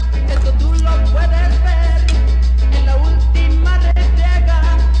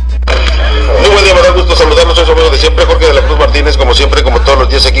gusto saludarlos, soy su amigo de siempre, Jorge de la Cruz Martínez, como siempre, como todos los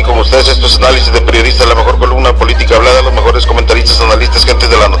días aquí con ustedes. Esto es Análisis de Periodistas, la mejor columna política hablada, los mejores comentaristas, analistas, gente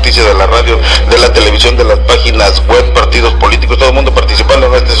de la noticia, de la radio, de la televisión, de las páginas web, partidos políticos, todo el mundo participando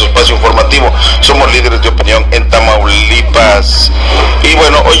en este espacio informativo. Somos líderes de opinión en Tamaulipas. Y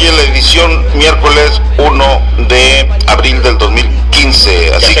bueno, hoy es la edición miércoles 1 de abril del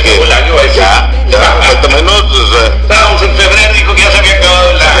 2015, así que ya, falta menos. Estábamos en febrero, dijo que ya se había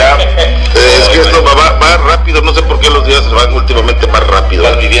acabado el año. Es que esto va rápido, no sé por qué los días se van últimamente más rápido.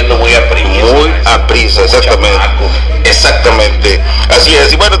 Vas viviendo muy a prisa. Muy a prisa, exactamente. Así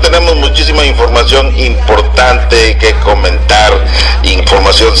es, y bueno, tenemos muchísima información importante que comentar,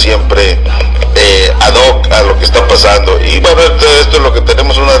 información siempre ad hoc a lo que está pasando. Y bueno, esto es lo que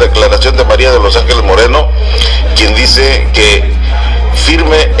tenemos, una declaración de María de los Ángeles Moreno, quien dice que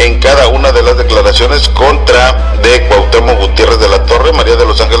firme en cada una de las declaraciones contra de CUAHUTEMOC Gutiérrez de la Torre. María de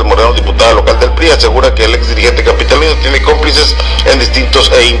los Ángeles Moreno, diputada local del PRI, asegura que el ex dirigente capitalino tiene cómplices en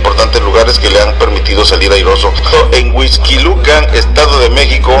distintos e importantes lugares que le han permitido salir airoso. En Huixquilucan, Estado de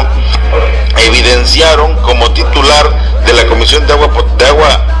México, evidenciaron como titular de la Comisión de Agua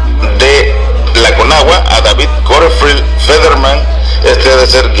de la CONAGUA a David Corfield Federman. Este debe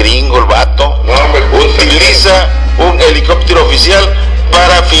ser gringo el vato. Utiliza un helicóptero oficial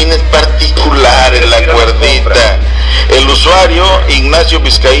para fines particulares, la cuerdita. El usuario Ignacio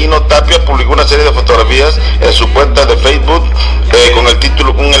Vizcaíno Tapia publicó una serie de fotografías en su cuenta de Facebook con el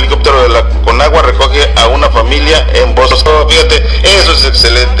título "Un helicóptero de la Conagua recoge a una familia en Boston". Fíjate, eso es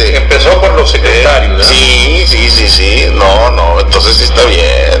excelente. Empezó por los secretarios, ¿no? Sí, no, entonces sí está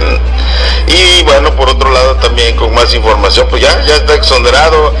bien. Y bueno, por otro lado también con más información, pues ya está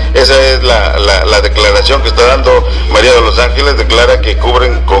exonerado. Esa es la declaración que está dando María de los Ángeles. Declara que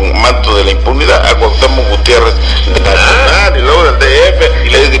cubren con manto de la impunidad a CUAHUTEMOC Gutiérrez de Nacional, y luego del DF, y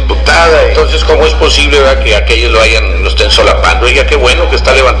la es diputada. Entonces, ¿cómo es posible, verdad, que aquellos lo estén solapando? Oiga, qué bueno que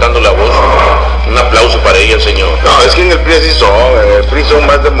está levantando la voz. Un aplauso para ella, señor. No, es que en el PRI sí en el PRI son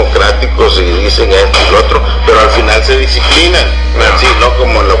más democráticos y dicen esto y lo otro, pero al final se disciplinan. Sí, no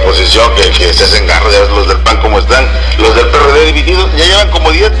como en la oposición que se hacen garras. Los del PAN como están, los del PRD divididos, ya llevan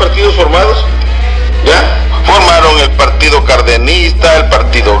como 10 partidos formados. Ya formaron el partido cardenista, el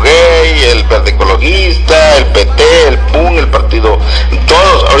partido gay, el verde ecologista, el PT, el PUN, el partido,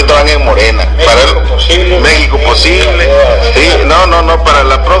 todos ahorita van en Morena. México posible. Sí, no, para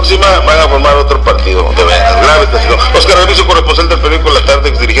la próxima van a formar otro partido. De veras, grave esta situación. Oscar Alvizo, corresponsal del periódico La Tarde,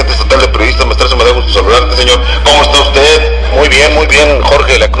 ex dirigente estatal de periodistas. Maestrazo, me da gusto saludarte, señor. ¿Cómo está usted? Muy bien,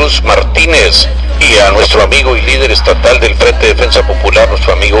 Jorge de la Cruz Martínez. Y a nuestro amigo y líder estatal del Frente de Defensa Popular,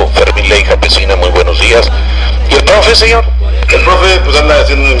 nuestro amigo FERMIN, LEIJA, muy buenos días. ¿Y el profe, señor? El profe pues anda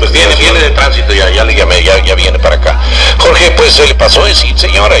haciendo una investigación. Viene de tránsito, ya le llamé, ya viene para acá. Jorge, pues se le pasó decir,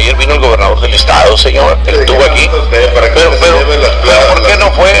 señor, ayer vino el gobernador del estado, señor, él estuvo aquí. Pero ¿por qué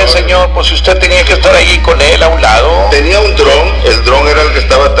no fue, señor? Pues si usted tenía que estar ahí con él a un lado. Tenía un dron, el dron era el que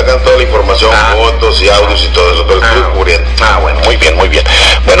estaba atacando toda la información, fotos y audios y todo eso, pero estuvo cubriendo. Bueno, muy bien.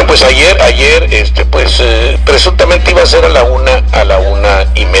 Bueno, pues ayer, presuntamente iba a ser a la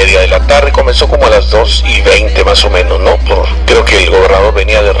 1:30 de la tarde, comenzó como a las 2:20 más o menos, ¿no? Creo que el gobernador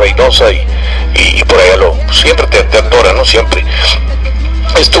venía de Reynosa y por allá siempre te atora, ¿no? Siempre.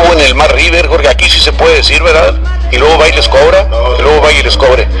 Estuvo en el Mar River, Jorge, aquí sí se puede decir, ¿verdad? Y luego va y les cobra,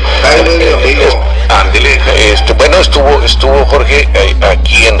 Ándele, bueno, estuvo Jorge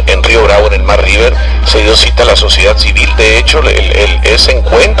aquí en Río Bravo, en el Mar River, se dio cita a la sociedad civil. De hecho, ese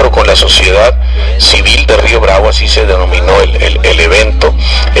encuentro con la sociedad civil de Río Bravo, así se denominó el evento.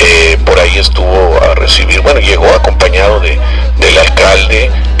 Por ahí estuvo a recibir, llegó acompañado del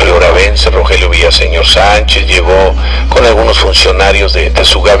alcalde riobravense, Rogelio Villaseñor Sánchez, llegó con algunos funcionarios de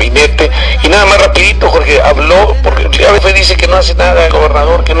su gabinete, y nada más rapidito, Jorge, habló, porque a veces dice que no hace nada el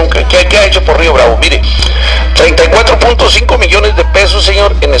gobernador, ¿qué ha hecho por Río Bravo? Mire, 34.5 millones de pesos,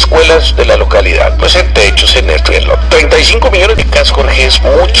 señor, en escuelas de la localidad, pues en techos, en esto y en lo otro. 35 millones de pesos, Jorge, es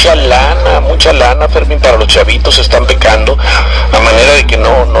mucha lana, Fermín, para los chavitos. Están becando a manera de que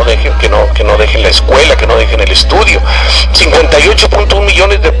no dejen la escuela, que no dejen el estudio. 58.1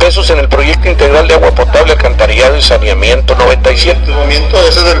 millones de pesos en el proyecto integral de agua potable, alcantarillado y saneamiento. 97.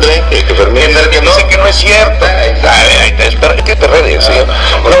 Ese es el tren que Fermín dice que no es cierto. Espera, que te redes, señor.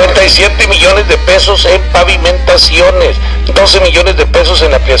 97 millones de pesos en pavimentaciones, 12 millones de pesos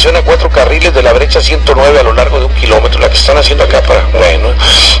en la ampliación a 4 carriles de la brecha 109 a lo largo de 1 kilómetro, la que están haciendo acá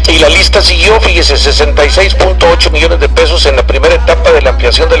y la lista siguió, fíjese, 66.8 millones de pesos en la primera etapa de la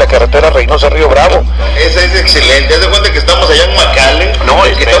ampliación de la carretera Reynosa-Río Bravo. Esa es excelente. Haz de cuenta que estamos allá en McAllen,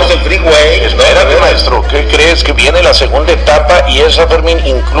 que estamos en Freeway. Espérate, maestro, ¿qué crees? Que viene la segunda etapa y esa, Fermín,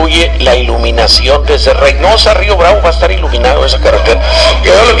 incluye la iluminación desde Reynosa a Río Bravo, va a estar iluminado esa carretera.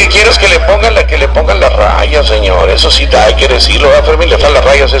 Yo lo que quiero es que le pongan las rayas, señor, eso sí hay que decirlo, ¿verdad, Fermín? Le faltan las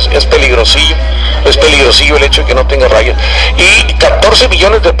rayas, es peligrosillo el hecho de que no tenga rayas. Y 14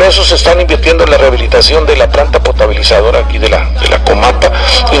 millones de pesos se están invirtiendo en la rehabilitación de la planta potabilizadora aquí de la Comapa,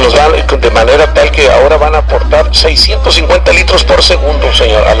 y nos van de manera tal que ahora van a aportar 650 litros por segundo,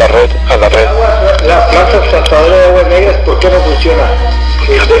 señor, a la red. La planta tratadora de aguas negras, ¿por qué no funciona?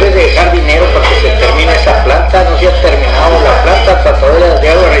 Debe de dejar dinero para que se termine esa planta, no se ha terminado. La planta tratadora de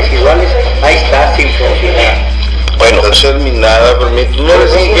aguas residuales, ahí está, sin funcionar. Bueno, está terminada, Fermín. Tú no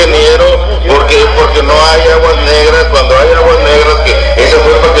eres ingeniero porque no hay aguas negras. Cuando hay aguas negras, que eso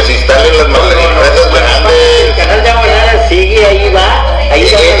fue para que se instalen las empresas grandes. El canal de aguas negras sigue, ahí va.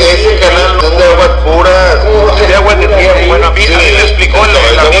 Ese canal no es de aguas puras, de agua de tierra. Bueno, a mí le explicó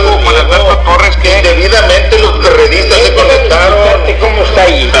el amigo Juan Alberto Torres que indebidamente los perredistas se conectaron. Fíjate cómo está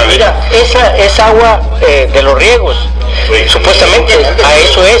ahí. Mira, esa agua de los riegos, supuestamente a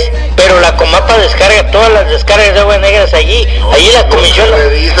eso es, pero la Comapa descarga todas las descargas de aguas negras allí la comisión.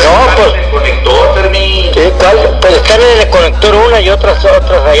 No, pues pues están en el conector una y otras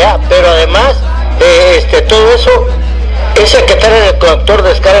allá, pero además todo eso, ese que está en el conector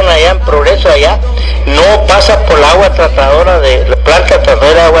descargan allá en Progreso allá, no pasa por la agua tratadora de la planta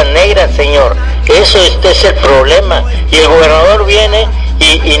tratadora de aguas negras, señor. Eso es el problema, y el gobernador viene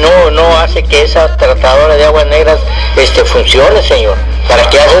y no hace que esa tratadora de aguas negras funcione, señor, para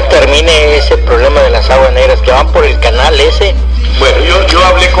que ya se termine ese problema de las aguas negras que van por el canal ese. Bueno, yo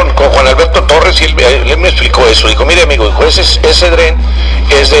hablé con Juan Alberto Torres y él me explicó eso. Dijo, mire, amigo, dijo, ese dren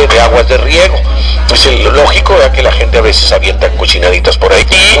es de aguas de riego. Es lógico, ya que la gente a veces avienta cochinaditas por ahí.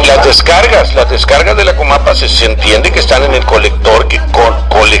 Y las descargas de la Comapa se entiende que están en el colector que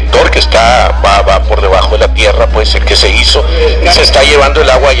va por debajo de la tierra, pues el que se hizo, se está llevando el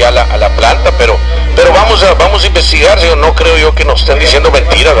agua ya a la planta, pero vamos a investigar, señor. No creo yo que nos estén diciendo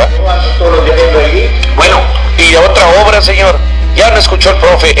mentiras, ¿verdad? Bueno, y otra obra, señor. Ya lo escuchó el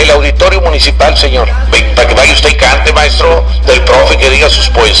profe, el auditorio municipal, señor. Para que vaya usted y cante, maestro del profe, que diga sus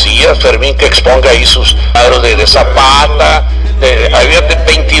poesías, Fermín, que exponga ahí sus cuadros de Zapata. Había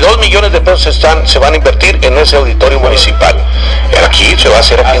 22 millones de pesos se van a invertir en ese auditorio municipal. Aquí se va a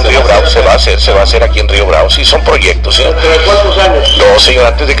hacer aquí en Río Bravo, se va a hacer aquí en Río Bravo. Sí, son proyectos, ¿sí? ¿Pero de cuántos años? No, señor,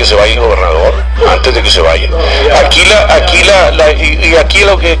 antes de que se vaya el gobernador, antes de que se vaya. Aquí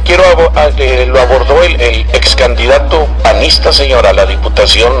lo que quiero lo abordó el ex candidato panista, señor, a la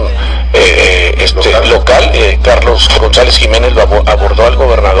diputación local, Carlos González Jiménez, lo abordó al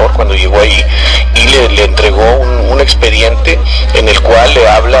gobernador cuando llegó ahí y le entregó un expediente en el cual le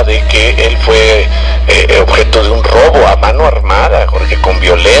habla de que él fue objeto de un robo a mano armada, Jorge, con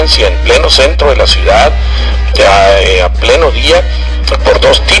violencia en pleno centro de la ciudad, a pleno día, por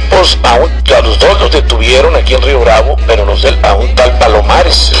dos tipos. A los dos los detuvieron aquí en Río Bravo, pero a un tal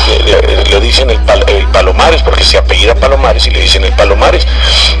Palomares, le dicen el Palomares porque se apellida Palomares y le dicen el Palomares.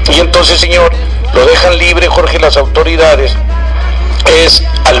 Y entonces, señor, lo dejan libre, Jorge, las autoridades. Es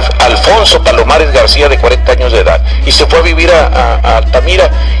Alfonso Palomares García, de 40 años de edad, y se fue a vivir a Altamira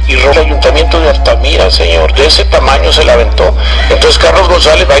y robó el ayuntamiento de Altamira, señor. De ese tamaño se la aventó. Entonces Carlos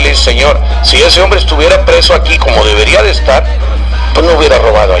González va y le dice, señor, si ese hombre estuviera preso aquí como debería de estar, pues no hubiera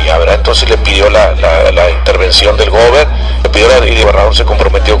robado allá, ¿verdad? Entonces le pidió la intervención del GOBER, y el gobernador se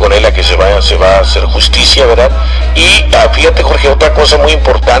comprometió con él a que se va a hacer justicia, ¿verdad? Y fíjate, Jorge, otra cosa muy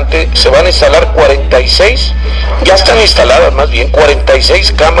importante, se van a instalar 46, ya están instaladas más bien,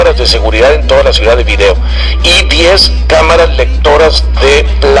 46 cámaras de seguridad en toda la ciudad de video y 10 cámaras lectoras de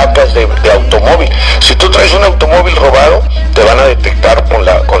placas de automóvil. Si tú traes un automóvil robado, te van a detectar con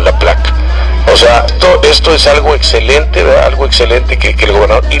la placa. O sea, esto es algo excelente, ¿verdad? Algo excelente que el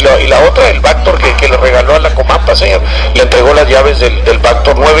gobernador... Y la otra, el Bactor que le regaló a la Comapa, señor. Le entregó las llaves del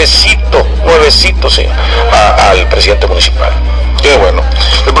Bactor nuevecito, señor, al presidente municipal. Qué bueno.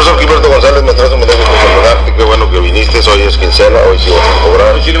 El profesor Gilberto González, me trae un mensaje por saludarte. Qué bueno que viniste. Hoy es quincena, hoy sí vamos a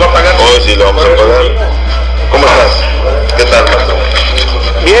cobrar. Hoy sí le va a pagar. Hoy sí le vamos a pagar. ¿Cómo estás? ¿Qué tal, maestro?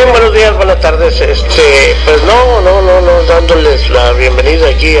 Bien, buenos días, buenas tardes. Pues no, dándoles la bienvenida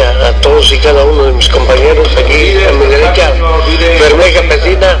aquí a todos y cada uno de mis compañeros aquí a mi derecha, Fermín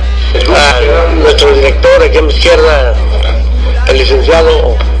Campesina, a nuestro director aquí a mi izquierda, el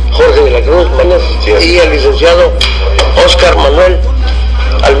licenciado JORGEDELACRUZ y el licenciado Oscar Manuel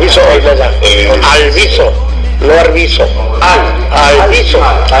ALVIZO Olmeda. ALVIZO, no Arvizo. ALVIZO.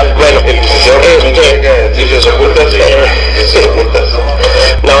 Bueno, dices ocultas.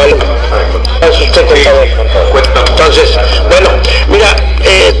 No, es usted contador. Entonces, bueno, mira,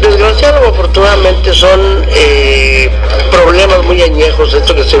 desgraciado desafortunadamente son problemas muy añejos,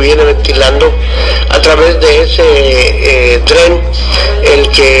 esto que se viene ventilando a través de ese tren, el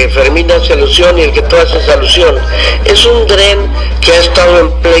que Fermín hace alusión y el que tú haces alusión. Es un tren que ha estado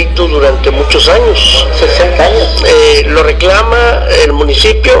en pleito durante muchos años. 60 años. Lo reclama el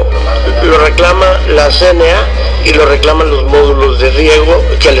municipio, lo reclama la CNA y lo reclaman los módulos de riego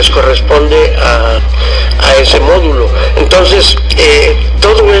que les corresponde a ese módulo. Entonces,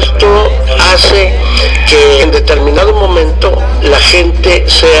 todo esto hace que en determinado momento la gente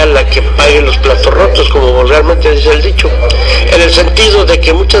sea la que pague los platos rotos, como realmente dice el dicho, en el sentido de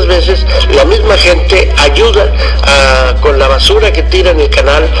que muchas veces la misma gente ayuda con la basura que tira en el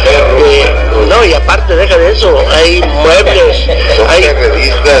canal, no, y aparte deja de eso, hay muebles, hay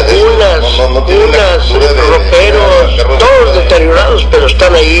unas roperos, todos deteriorados, pero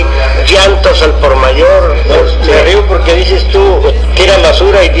están ahí, llantas al por mayor. Me río porque dices tú, tiran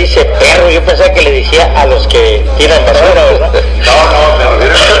basura y dice perro, yo pensaba que le decía a los que tiran basura, ¿verdad?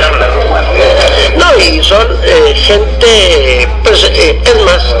 No, y son gente, pues es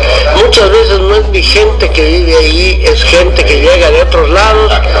más, muchas veces no es ni gente que vive ahí, es gente que llega de otros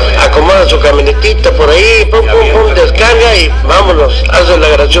lados, acomoda su camionetita por ahí, pum, pum, pum, descarga y vámonos, hace la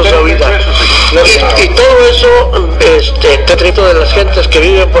graciosa vida. Y todo eso, te trito de las gentes que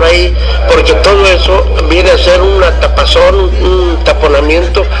viven por ahí, porque todo eso viene a ser una tapazón, un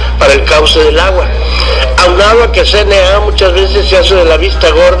taponamiento para el cauce del agua. Aunado a que CNA muchas veces se hace de la vista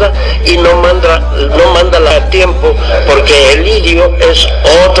gorda y no manda a tiempo, porque el lidio es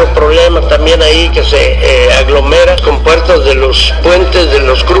otro problema también ahí que se aglomera con puertas de los puentes, de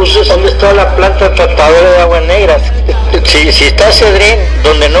los cruces. ¿Dónde está la planta tratadora de aguas negras? Si está ese dren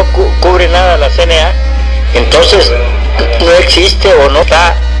donde no cubre nada la CNA, entonces no existe o no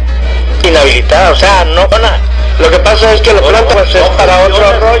está inhabilitada, o sea, no. Lo que pasa es que la planta es para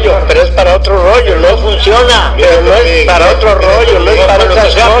otro rollo, pero es para otro rollo, no funciona, pero no es para otro rollo, no es para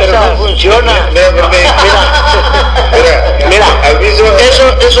esas cosas, no funciona. Mira,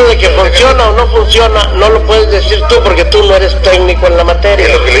 eso de que funciona o no funciona, no lo puedes decir tú porque tú no eres técnico en la materia.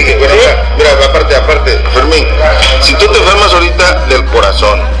 Es lo que le dije, bueno, mira, aparte, Fermín, si tú te enfermas ahorita del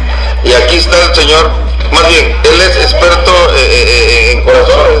corazón, y aquí está el señor, más bien, él es experto en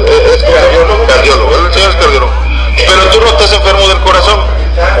corazón, es cardiólogo, el señor es cardiólogo, pero tú no estás enfermo del corazón,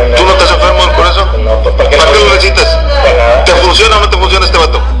 ¿para qué lo necesitas? ¿Te funciona o no te funciona este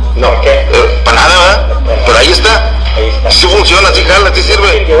vato? No, ¿qué? Para nada, ¿verdad? Pero ahí está. Sí funciona, sí jala, sí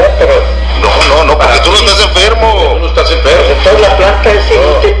sirve. No, porque tú no estás enfermo. Entonces la planta es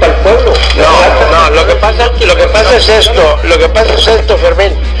inútil para el pueblo. No, lo que pasa es esto,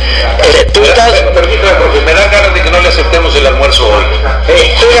 Fermín. Tú estás... Permítame, porque me da ganas de que no le aceptemos el almuerzo hoy.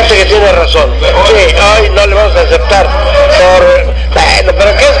 Fíjate que tienes razón. Sí, hoy no le vamos a aceptar. Bueno,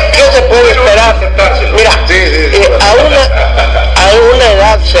 pero ¿qué se puede esperar? Mira, a una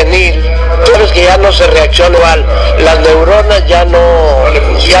edad senil, tú ves que ya no se reacciona igual, las neuronas ya no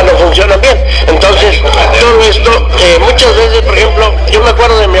funcionan bien. Entonces, todo esto, muchas veces, por ejemplo, yo me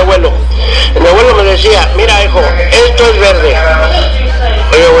acuerdo de mi abuelo. Mi abuelo me decía, mira hijo, esto es verde.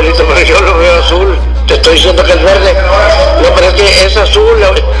 Oye abuelito, pero yo lo veo azul. Te estoy diciendo que es verde. No, pero es que es azul.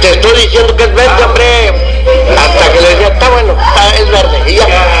 Te estoy diciendo que es verde, hombre. Hasta que le decía, está bueno, es verde. Y ya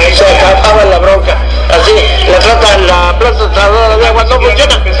se acababa la bronca. Así, la planta tratadora de agua no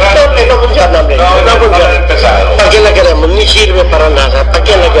funciona. No funciona, hombre. No funciona. ¿Para qué la queremos? Ni sirve para nada. ¿Para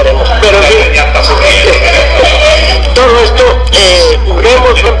qué la queremos? Pero sí, todo esto, vemos,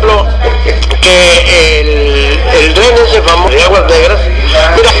 por ejemplo, que el dren ese famoso de aguas negras,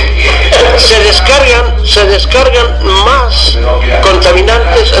 mira, se descargan más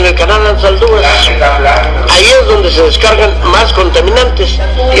contaminantes en el canal Anzaldúas. Ahí es donde se descargan más contaminantes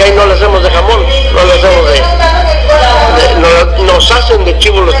y ahí no le hacemos de jamón, no le hacemos nos hacen de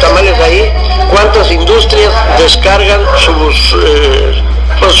chivo los tamales ahí. ¿Cuántas industrias descargan sus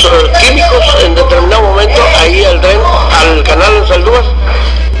químicos en determinado momento ahí al canal Anzaldúas?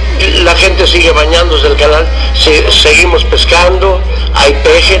 La gente sigue bañándose el canal, seguimos pescando, hay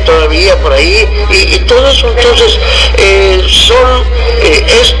peje todavía por ahí y todo eso. Entonces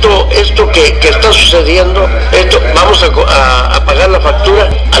esto que está sucediendo, vamos a pagar la factura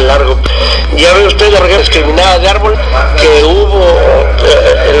a largo. Ya ¿Sabe usted la región discriminada de árbol que hubo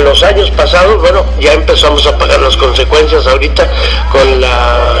en los años pasados? Bueno, ya empezamos a pagar las consecuencias ahorita con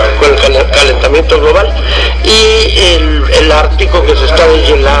el calentamiento global y el Ártico que se está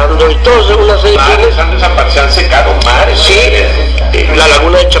deshielando y todas una serie de se han secado mares. Sí, la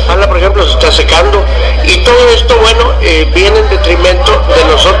laguna de Chapala, por ejemplo, se está secando y todo esto, bueno, viene en detrimento de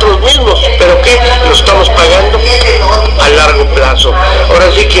nosotros mismos, pero ¿qué? Lo estamos pagando a largo plazo. Ahora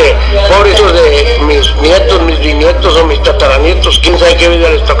sí que, pobres de mis nietos, mis bisnietos o mis tataranietos, quién sabe qué vida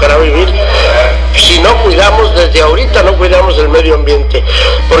les tocará vivir, si no cuidamos desde ahorita, no cuidamos del medio ambiente.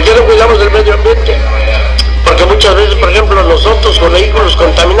 ¿Por qué no cuidamos del medio ambiente? Porque muchas veces, por ejemplo, nosotros con vehículos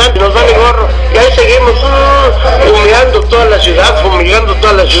contaminantes nos vale gorro y ahí seguimos fumigando toda la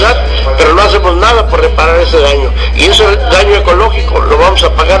ciudad, pero no hacemos nada por reparar ese daño. Y ese daño ecológico lo vamos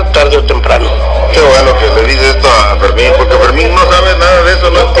a pagar tarde o temprano. Qué bueno que le dice esto a Fermín, porque Fermín no sabe nada de eso,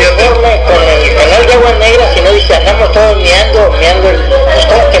 no entiende. Con el canal de aguas negras, si no dice, andamos todos meando,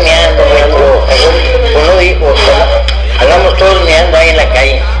 estamos que meando, uno dijo, andamos todos meando ahí en la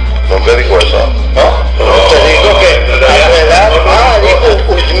calle. ¿Por qué dijo eso? ¿No? Usted dijo que la verdad, dijo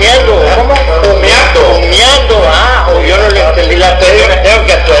husmeando, ¿cómo? Humeando, yo no le entendí la palabra, creo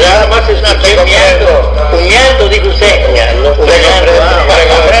que a tu edad más escuché humeando, dijo usted. Humeando,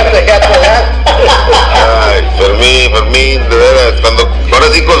 Ay, Fermín, de veras, ahora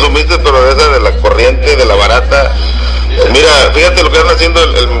sí consumiste, pero de esa de la corriente, de la barata. Mira, fíjate lo que están haciendo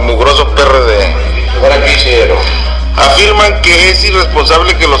el mugroso PRD. Ahora qué hicieron. Afirman que es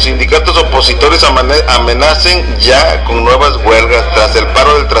irresponsable que los sindicatos opositores amenacen ya con nuevas huelgas tras el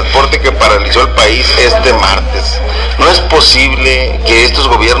paro del transporte que paralizó el país este martes. No es posible que estos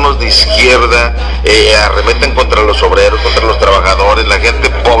gobiernos de izquierda arremetan contra los obreros, contra los trabajadores, la gente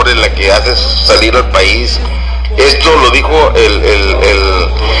pobre, la que hace salir al país. Esto lo dijo el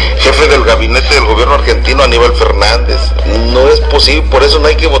jefe del gabinete del gobierno argentino, Aníbal Fernández. No es posible, por eso no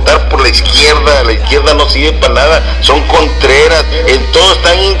hay que votar por la izquierda no sirve para nada, son contreras, en todo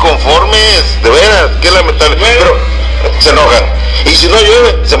están inconformes, de veras, qué lamentable, pero se enojan, y si no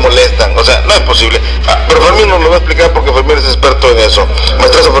llueve, se molestan, o sea, no es posible. Pero Fermín nos lo va a explicar porque Fermín es experto en eso.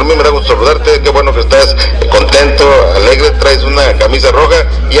 Maestrazo Fermín, me da gusto saludarte, qué bueno que estás contento, alegre, traes una camisa roja,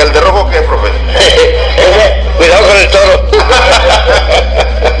 ¿y al de rojo qué, profe? Cuidado con el toro.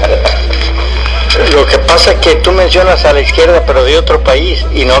 Lo que pasa es que tú mencionas a la izquierda, pero de otro país,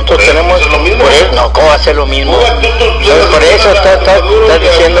 y nosotros tenemos... ¿Es lo mismo? No, ¿cómo va a ser lo mismo? Por eso está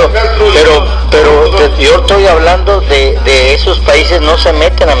diciendo, pero yo estoy hablando de esos países, no se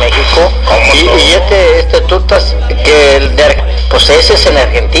meten a México, y este tutas, pues ese es en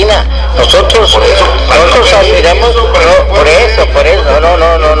Argentina. Nosotros aspiramos, por eso,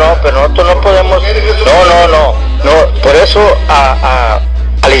 pero nosotros no podemos, por eso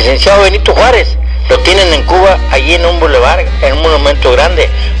al licenciado Benito Juárez lo tienen en Cuba, allí en un bulevar, en un monumento grande,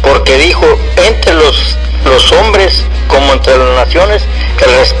 porque dijo, entre los hombres como entre las naciones,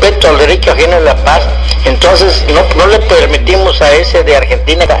 el respeto al derecho ajeno es la paz. Entonces no le permitimos a ese de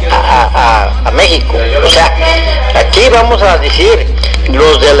Argentina a México. O sea, aquí vamos a decir,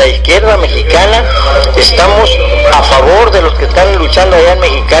 los de la izquierda mexicana estamos a favor de los que están luchando allá en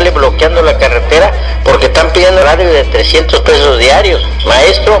Mexicali, bloqueando la carretera, porque están pidiendo horario de 300 pesos diarios.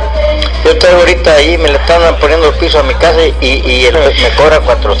 Maestro, yo traigo ahorita ahí, me le están poniendo el piso a mi casa y me cobra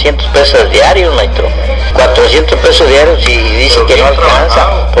 400 pesos diarios, maestro. 400 pesos diarios y dice que no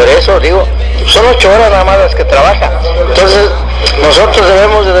alcanza. Por eso digo, son 8 horas nada más las que trabaja. Entonces, nosotros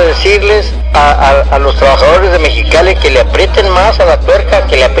debemos de decirles a los trabajadores de Mexicali que le aprieten más a la tuerca,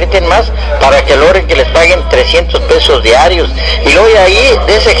 que le aprieten más para que logren que les paguen 300 pesos diarios. Y luego de ahí,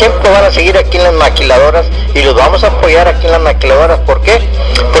 de ese ejemplo van a seguir aquí en las maquiladoras y los vamos a apoyar aquí en las maquiladoras. ¿Por qué?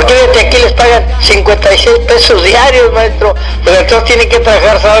 Porque fíjate, aquí les pagan 56 pesos diarios, maestro, pero entonces tienen que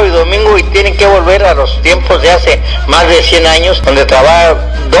trabajar sábado y domingo y tienen que volver a los tiempos de hace más de 100 años, donde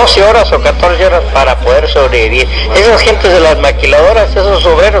trabajan 12 horas o 14 horas para poder sobrevivir. Esas gentes de las maquiladoras, esos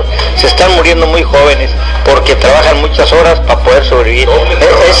obreros, se están muriendo muy jóvenes porque trabajan muchas horas para poder sobrevivir.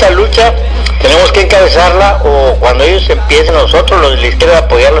 Esa lucha tenemos que encabezarla, o cuando ellos empiecen, nosotros los de la izquierda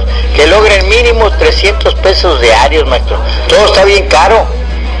apoyarlos, que logren mínimo 300 pesos diarios, maestro. Todo está bien caro.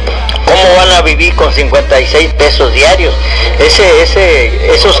 ¿Cómo van a vivir con 56 pesos diarios?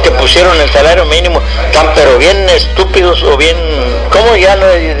 Esos que pusieron el salario mínimo están pero bien estúpidos, o bien, ¿cómo? Ya no,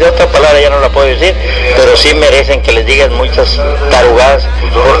 de otra palabra ya no la puedo decir, pero sí merecen que les digan muchas tarugadas,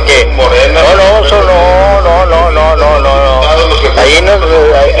 porque Ahí no,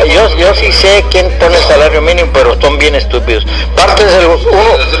 yo sí sé quién pone el salario mínimo, pero son bien estúpidos. Parte es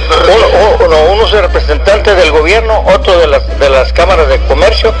uno es el representante del gobierno, otro de las cámaras de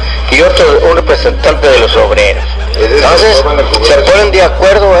comercio y otro un representante de los obreros. Entonces se ponen de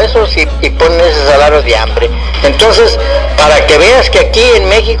acuerdo a esos y ponen ese salario de hambre. Entonces, para que veas que aquí en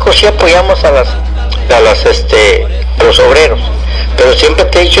México sí apoyamos a los obreros, pero siempre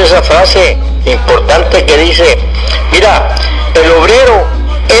te he dicho esa frase importante que dice, mira, el obrero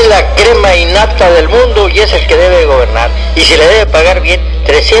es la crema innata del mundo y es el que debe gobernar, y si le debe pagar bien,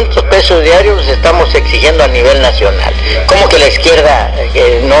 300 pesos diarios los estamos exigiendo a nivel nacional. Como que la izquierda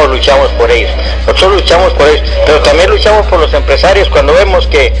no luchamos por ellos, nosotros luchamos por ellos, pero también luchamos por los empresarios. Cuando vemos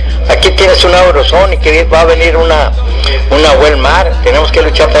que aquí tienes una Eurozone y que va a venir una Walmart, tenemos que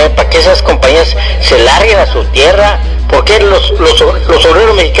luchar también para que esas compañías se larguen a su tierra. Porque los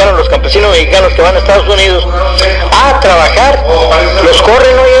obreros mexicanos, los campesinos mexicanos que van a Estados Unidos a trabajar, los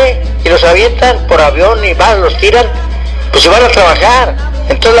corren, oye, y los avientan por avión y los tiran, pues se van a trabajar.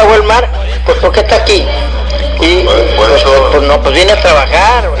 Entonces la Walmart, pues ¿por qué está aquí? Y pues viene a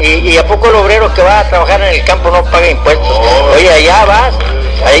trabajar. Y a poco el obrero que va a trabajar en el campo no paga impuestos. Oye, allá vas,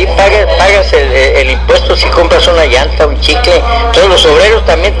 ahí pagas el impuesto si compras una llanta, un chicle. Entonces los obreros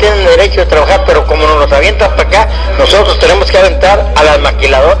también tienen derecho a trabajar, pero como nos avientan para acá, nosotros tenemos que aventar a las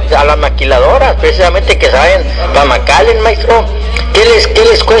maquiladoras, precisamente, que saben para McAllen, maestro. ¿Qué les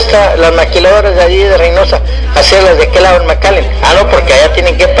cuesta las maquiladoras de allí de Reynosa hacerlas de qué lado en McAllen? Ah, no, porque allá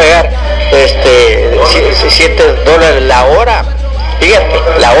tienen que pagar $7 la hora. Fíjate,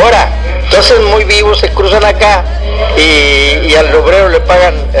 la hora. Entonces muy vivos se cruzan acá y al obrero le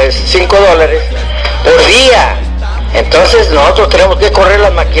pagan $5 por día. Entonces nosotros tenemos que correr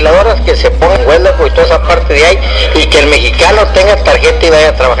las maquiladoras que se pongan huelga y toda esa parte de ahí, y que el mexicano tenga tarjeta y vaya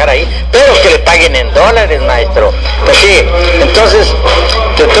a trabajar ahí, pero que le paguen en dólares, maestro. Pues sí, entonces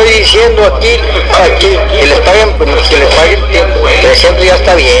te estoy diciendo aquí que les paguen 300 ya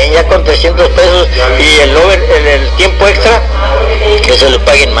está bien, ya con 300 pesos, y el tiempo extra que se lo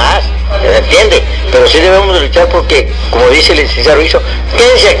paguen más. ¿Se entiende? Pero sí debemos de luchar porque, como dice el licenciado Ruizo,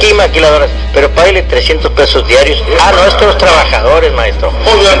 quédense aquí, maquiladoras, pero páguenle 300 pesos diarios a nuestros trabajadores, maestro.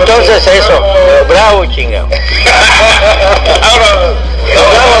 Entonces eso, bravo, chingado. Ahora,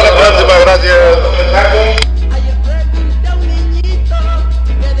 nos vemos la próxima, gracias.